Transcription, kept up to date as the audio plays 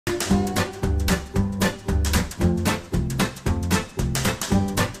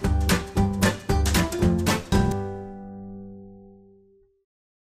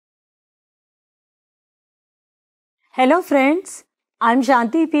Hello friends, I'm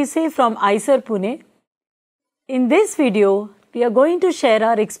Shanti Pise from IISER Pune. In this video, we are going to share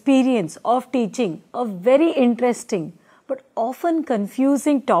our experience of teaching a very interesting but often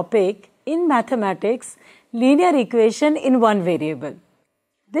confusing topic in mathematics, linear equation in one variable.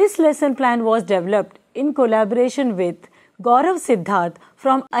 This lesson plan was developed in collaboration with Gaurav Siddharth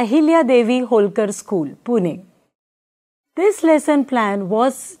from Ahilya Devi Holkar School, Pune. This lesson plan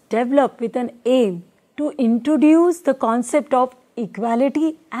was developed with an aim to introduce the concept of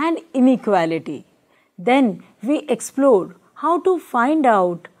equality and inequality. Then we explored how to find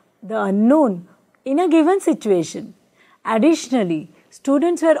out the unknown in a given situation. Additionally,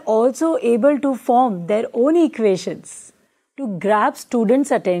 students were also able to form their own equations. To grab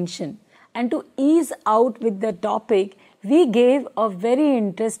students' attention and to ease out with the topic, we gave a very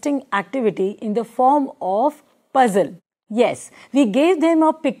interesting activity in the form of puzzle. Yes, we gave them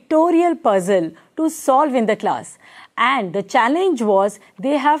a pictorial puzzle to solve in the class, and the challenge was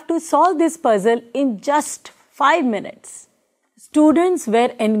they have to solve this puzzle in just 5 minutes. Students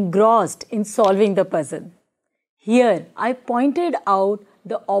were engrossed in solving the puzzle. Here I pointed out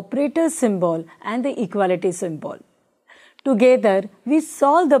the operator symbol and the equality symbol. Together we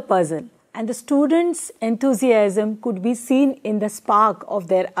solved the puzzle, and the students' enthusiasm could be seen in the spark of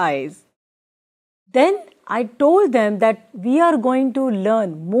their eyes. Then I told them that we are going to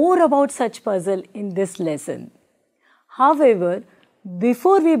learn more about such puzzle in this lesson. However,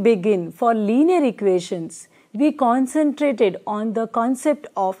 before we begin for linear equations, we concentrated on the concept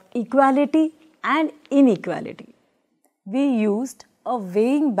of equality and inequality. We used a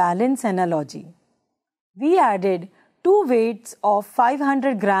weighing balance analogy. We added two weights of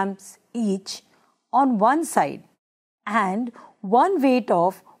 500 grams each on one side and one weight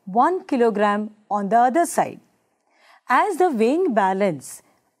of 1 kilogram on the other side. As the weighing balance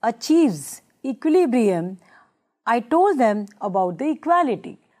achieves equilibrium, I told them about the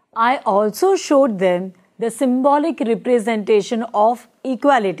equality. I also showed them the symbolic representation of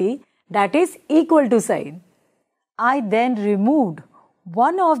equality, that is equal to sign. I then removed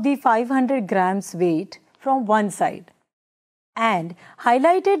one of the 500 grams weight from one side and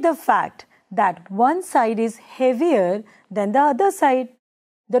highlighted the fact that one side is heavier than the other side.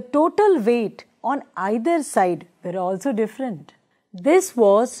 The total weight on either side were also different. This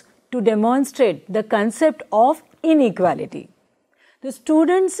was to demonstrate the concept of inequality. The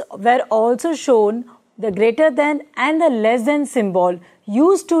students were also shown the greater than and the less than symbol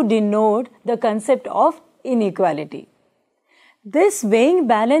used to denote the concept of inequality. This weighing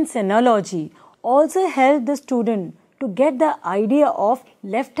balance analogy also helped the student to get the idea of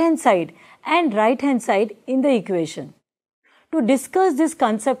left-hand side and right-hand side in the equation. To discuss this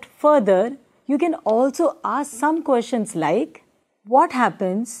concept further, you can also ask some questions like, what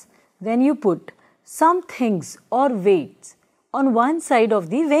happens when you put some things or weights on one side of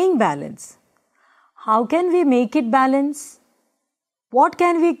the weighing balance? How can we make it balance? What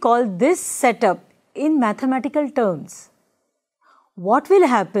can we call this setup in mathematical terms? What will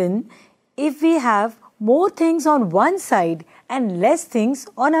happen if we have more things on one side and less things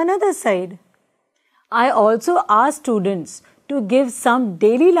on another side? I also asked students to give some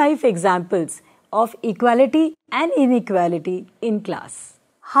daily life examples of equality and inequality in class.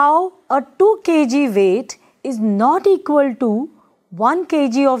 How a 2 kg weight is not equal to 1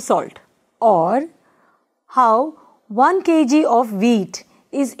 kg of salt, or how 1 kg of wheat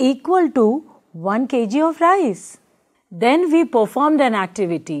is equal to 1 kg of rice. Then we performed an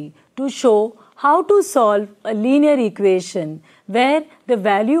activity to show how to solve a linear equation where the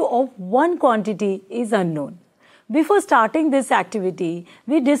value of one quantity is unknown. Before starting this activity,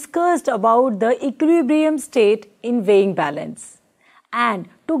 we discussed about the equilibrium state in weighing balance and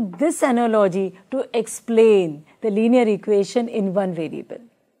took this analogy to explain the linear equation in one variable.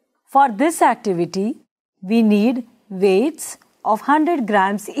 For this activity, we need weights of 100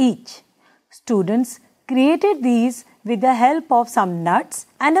 grams each. Students created these with the help of some nuts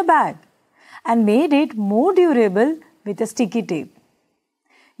and a bag and made it more durable with a sticky tape.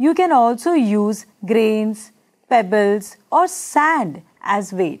 You can also use grains, pebbles or sand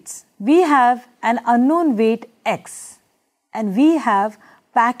as weights. We have an unknown weight X and we have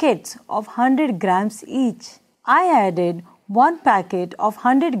packets of 100 grams each. I added one packet of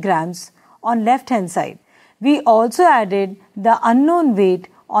 100 grams on left hand side. We also added the unknown weight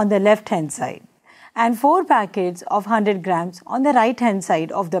on the left hand side and 4 packets of 100 grams on the right hand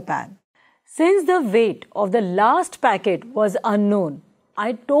side of the pan. Since the weight of the last packet was unknown,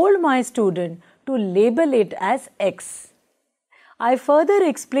 I told my student to label it as X. I further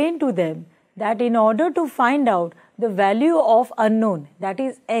explained to them that in order to find out the value of unknown, that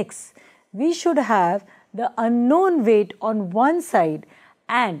is X, we should have the unknown weight on one side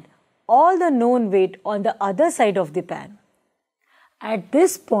and all the known weight on the other side of the pan. At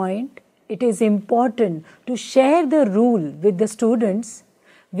this point, it is important to share the rule with the students.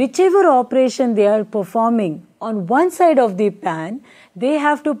 Whichever operation they are performing on one side of the pan, they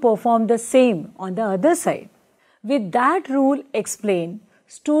have to perform the same on the other side. With that rule explained,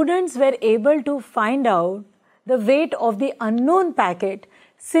 students were able to find out the weight of the unknown packet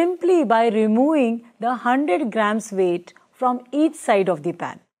simply by removing the 100 grams weight from each side of the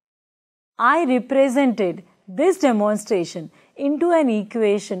pan. I represented this demonstration into an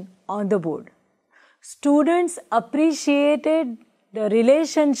equation on the board. Students appreciated the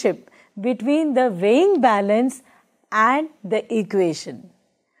relationship between the weighing balance and the equation.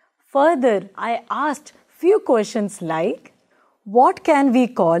 Further, I asked few questions like, what can we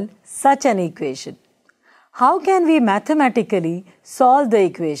call such an equation? How can we mathematically solve the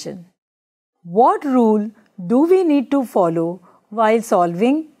equation? What rule do we need to follow while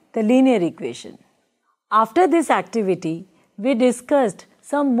solving the linear equation? After this activity, we discussed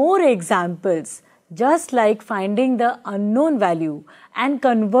some more examples, just like finding the unknown value and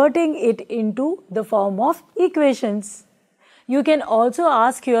converting it into the form of equations. You can also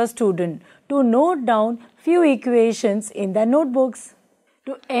ask your student to note down few equations in their notebooks.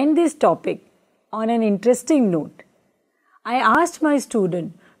 To end this topic on an interesting note, I asked my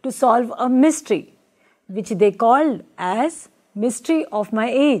student to solve a mystery, which they called as Mystery of My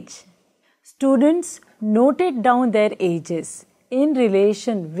Age. Students noted down their ages in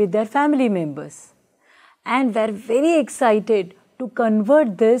relation with their family members and were very excited to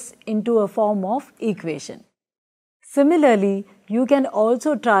convert this into a form of equation. Similarly, you can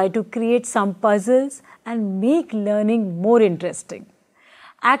also try to create some puzzles and make learning more interesting.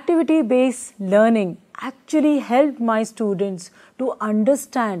 Activity-based learning actually helped my students to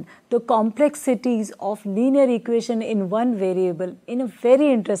understand the complexities of linear equation in one variable in a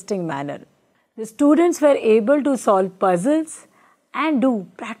very interesting manner. The students were able to solve puzzles and do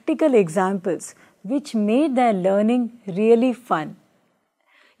practical examples, which made their learning really fun.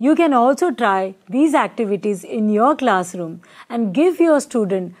 You can also try these activities in your classroom and give your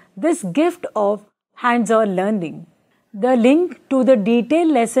student this gift of hands-on learning. The link to the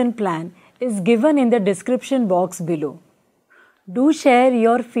detailed lesson plan is given in the description box below. Do share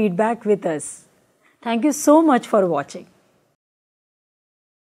your feedback with us. Thank you so much for watching.